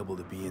hub's liable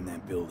to be in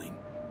that building.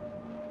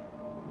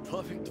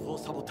 Perfect for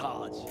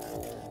sabotage.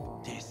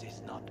 This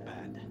is not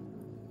bad.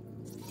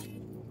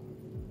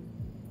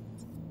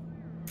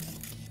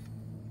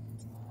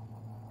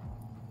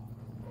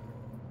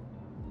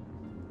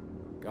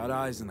 Got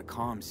eyes on the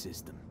comm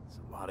system. There's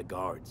a lot of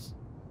guards.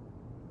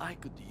 I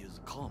could use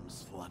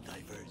comms for a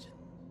diversion.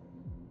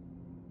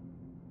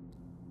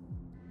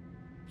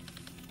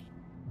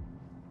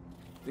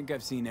 Think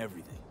I've seen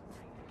everything.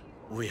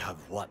 We have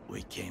what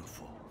we came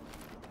for.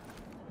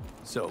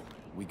 So,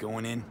 we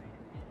going in?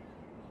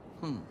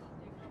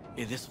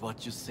 Is this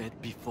what you said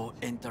before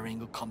entering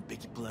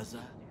Konpeki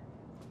Plaza?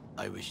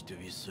 I wish to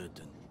be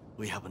certain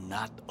we have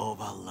not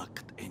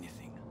overlooked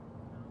anything.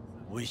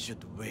 We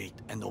should wait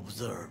and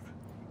observe.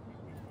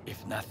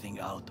 If nothing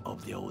out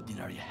of the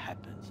ordinary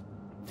happens,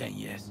 then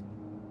yes,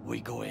 we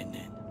go in.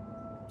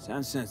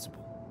 Sounds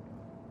sensible.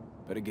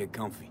 Better get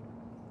comfy.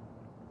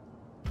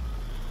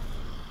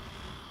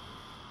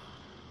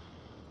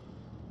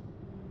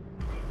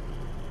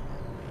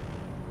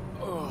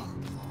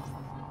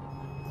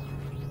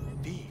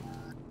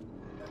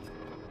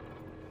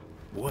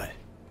 What?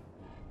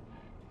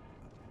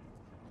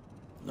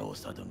 No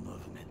sudden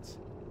movements.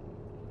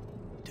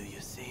 Do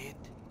you see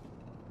it?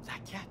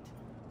 That cat?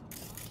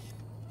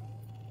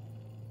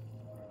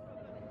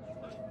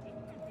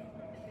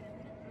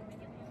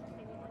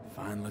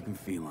 Fine-looking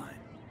feline.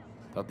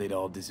 Thought they'd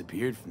all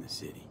disappeared from the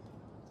city.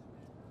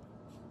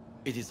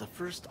 It is the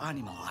first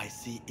animal I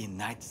see in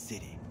Night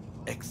City,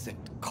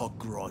 except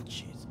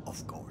cockroaches,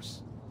 of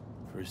course.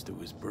 First it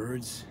was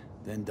birds,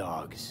 then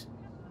dogs.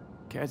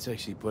 Cats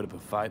actually put up a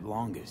fight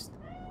longest.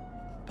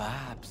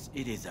 Perhaps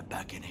it is a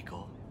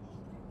Bakeneko.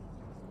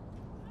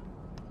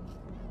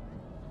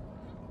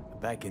 A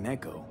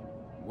Bakeneko?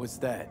 What's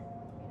that?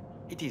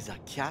 It is a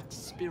cat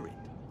spirit.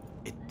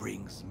 It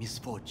brings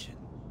misfortune,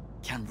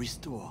 can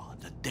restore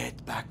the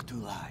dead back to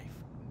life.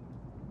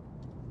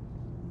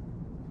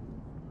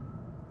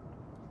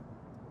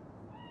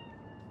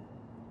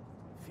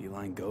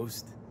 Feline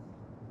ghost?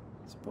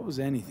 Suppose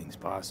anything's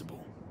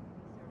possible.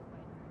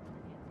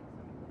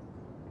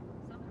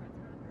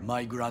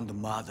 My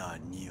grandmother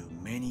knew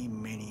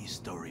many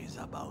stories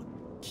about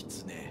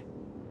Kitsune,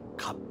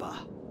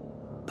 Kappa,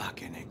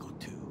 Bakeneko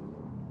too.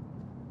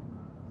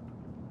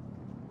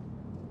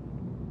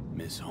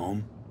 Miss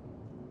home?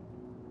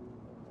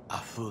 A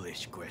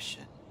foolish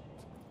question.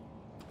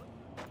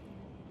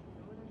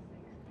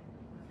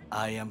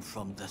 I am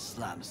from the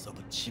slums of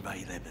Chiba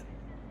 11.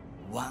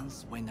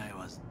 Once when I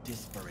was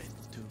desperate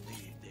to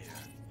leave there,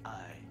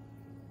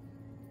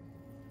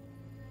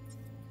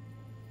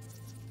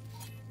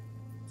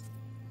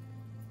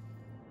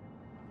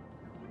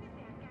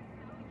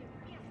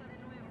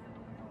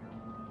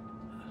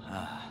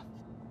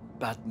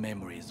 bad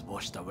memories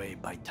washed away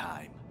by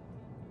time.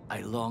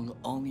 I long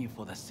only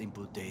for the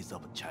simple days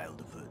of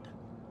childhood.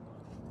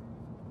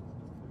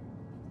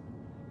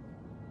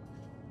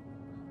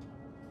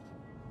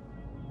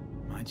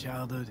 My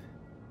childhood?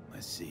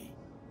 Let's see.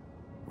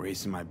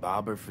 Racing my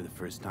bobber for the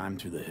first time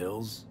through the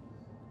hills?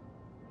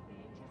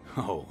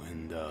 Oh,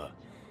 and,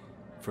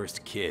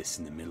 first kiss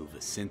in the middle of a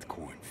synth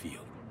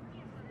cornfield.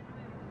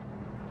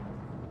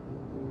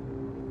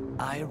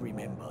 I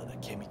remember the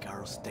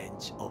chemical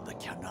stench of the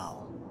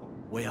canal,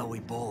 where we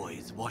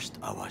boys washed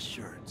our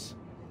shirts.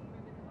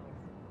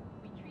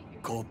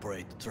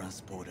 Corporate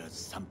transporters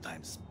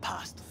sometimes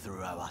passed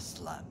through our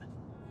slum.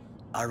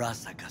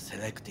 Arasaka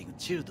selecting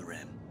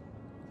children,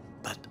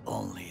 but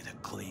only the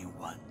clean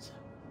ones.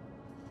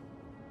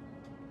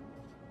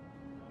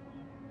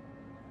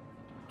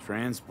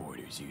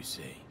 Transporters, you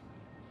say?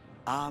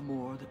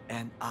 Armored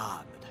and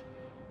armed.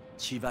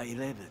 Chiba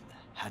 11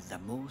 had the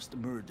most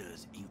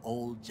murders in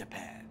all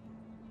Japan.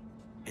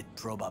 It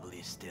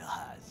probably still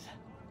has.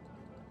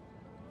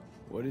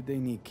 What did they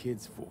need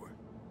kids for?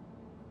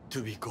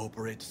 To be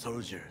corporate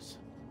soldiers.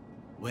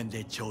 When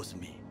they chose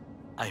me,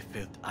 I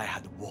felt I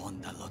had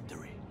won the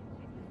lottery.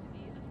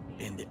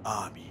 In the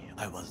army,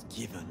 I was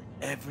given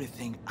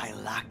everything I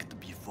lacked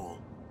before: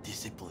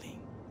 discipline,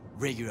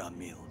 regular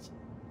meals,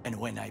 and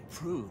when I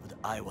proved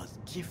I was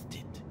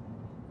gifted,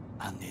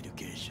 an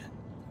education.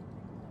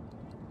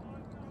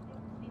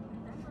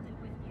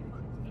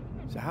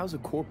 So how's a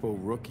corpo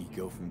rookie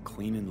go from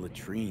cleaning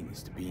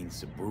latrines to being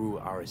Saburo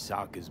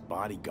Arasaka's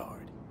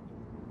bodyguard?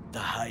 The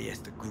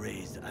highest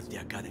grades at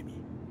the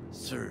academy,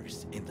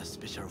 serves in the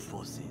special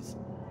forces,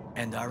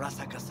 and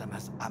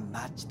Arasaka-sama's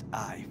unmatched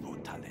eye for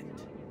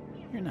talent.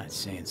 You're not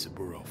saying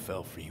Saburo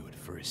fell for you at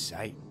first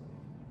sight?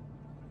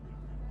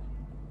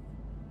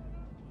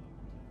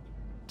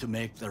 To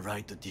make the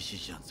right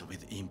decisions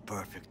with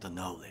imperfect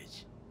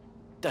knowledge,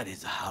 that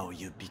is how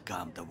you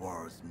become the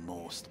world's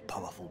most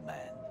powerful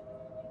man.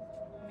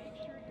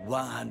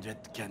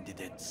 100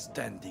 candidates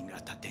standing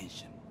at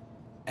attention,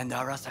 and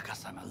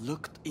Arasaka-sama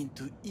looked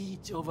into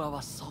each of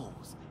our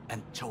souls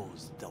and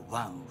chose the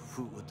one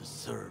who would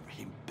serve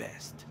him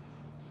best.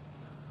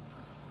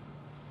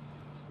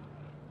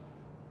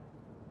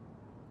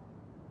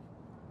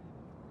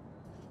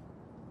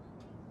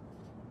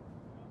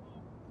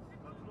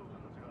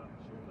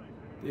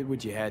 Did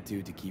what you had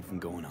to keep from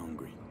going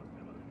hungry.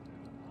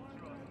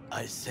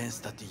 I sense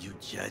that you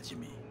judge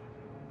me,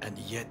 and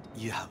yet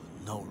you have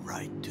no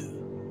right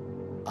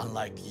to.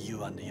 Unlike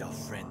you and your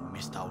friend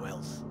Mr.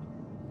 Wells,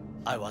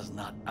 I was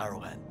not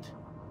arrogant.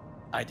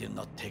 I did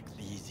not take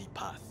the easy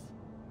path.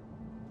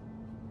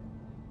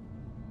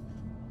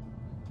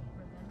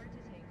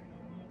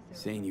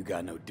 Saying you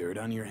got no dirt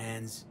on your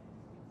hands?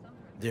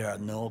 There are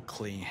no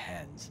clean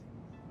hands,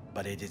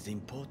 but it is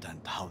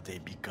important how they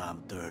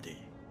become dirty.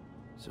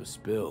 So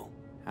spill,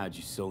 how'd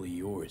you sully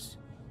yours?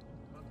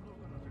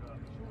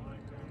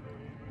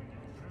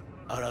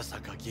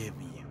 Arasaka gave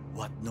me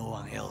what no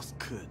one else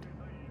could.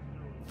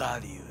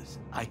 Values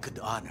I could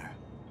honor,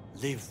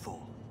 live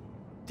for.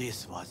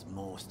 This was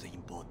most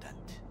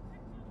important.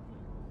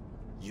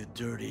 You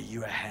dirty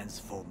your hands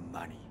for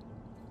money.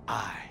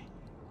 I,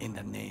 in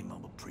the name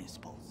of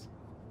principles.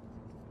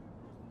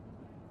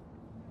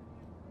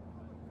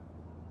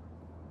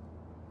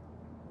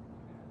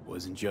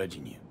 Wasn't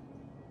judging you.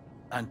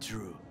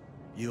 Untrue.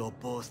 You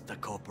oppose the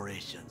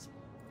corporations,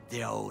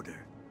 their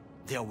order,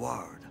 their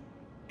word,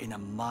 in a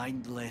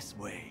mindless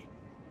way,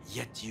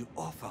 yet you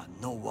offer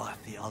no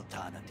worthy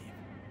alternative.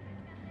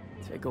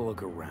 Take a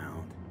look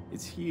around.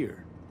 It's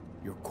here.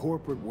 Your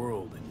corporate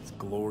world in its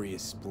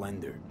glorious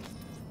splendor.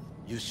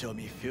 You show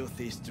me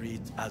filthy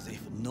streets as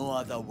if no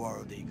other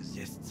world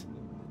exists,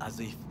 as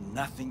if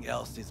nothing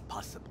else is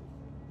possible.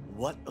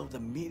 What of the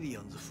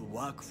millions who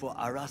work for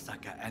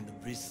Arasaka and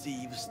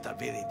receive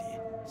stability,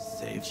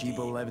 safety? Chiba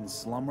 11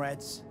 slum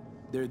rats?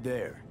 They're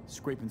there,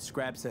 scraping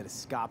scraps out of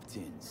scop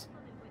tins.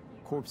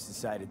 Corps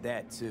decided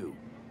that, too.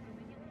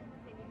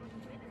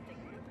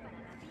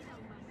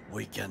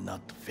 We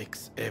cannot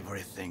fix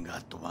everything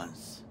at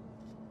once.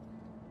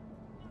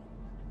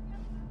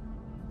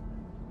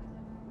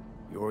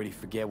 You already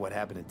forget what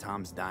happened at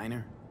Tom's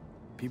Diner?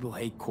 People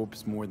hate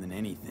Corps more than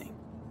anything.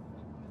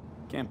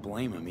 Can't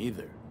blame them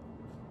either.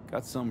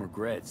 Got some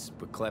regrets,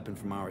 but clapping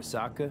from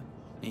Arasaka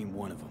ain't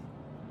one of them.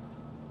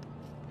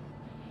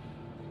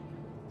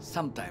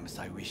 Sometimes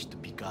I wish to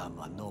become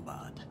a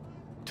nomad,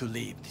 to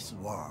leave this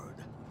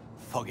world,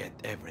 forget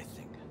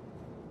everything.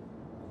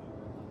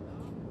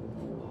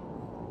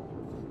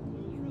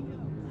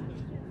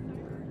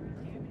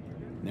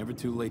 Never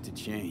too late to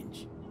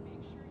change.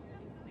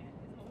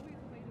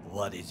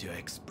 What is your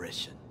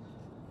expression?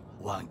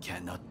 One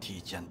cannot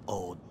teach an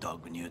old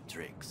dog new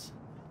tricks.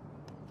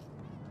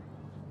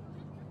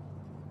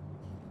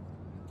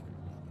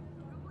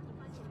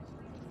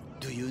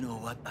 Do you know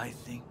what I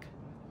think?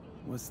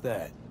 What's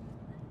that?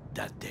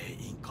 That day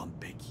in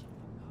Konpeki,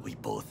 we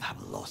both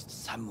have lost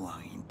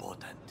someone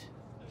important.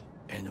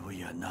 And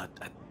we are not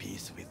at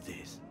peace with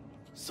this.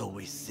 So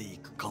we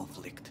seek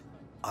conflict,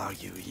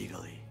 argue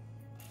eagerly.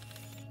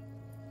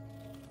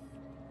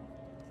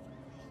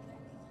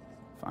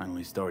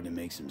 Finally starting to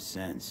make some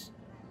sense.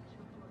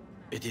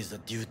 It is the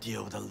duty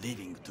of the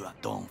living to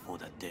atone for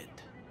the dead.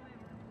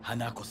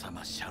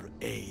 Hanako-sama shall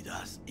aid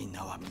us in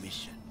our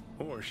mission.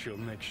 Or she'll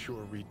make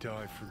sure we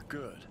die for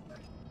good.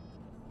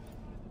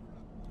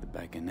 The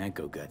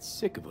Bakaneko got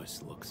sick of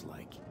us, looks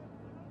like.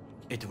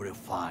 It will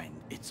find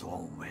its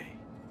own way.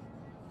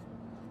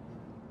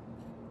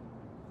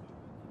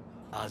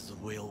 As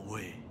will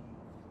we.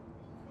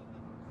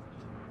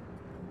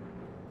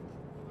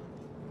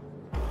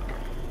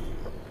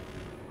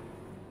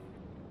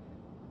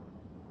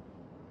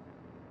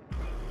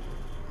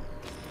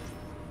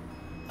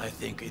 I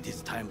think it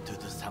is time to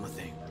do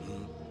something.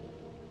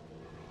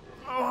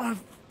 Oh,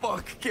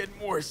 fuck, getting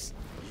worse.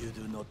 You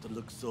do not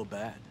look so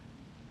bad.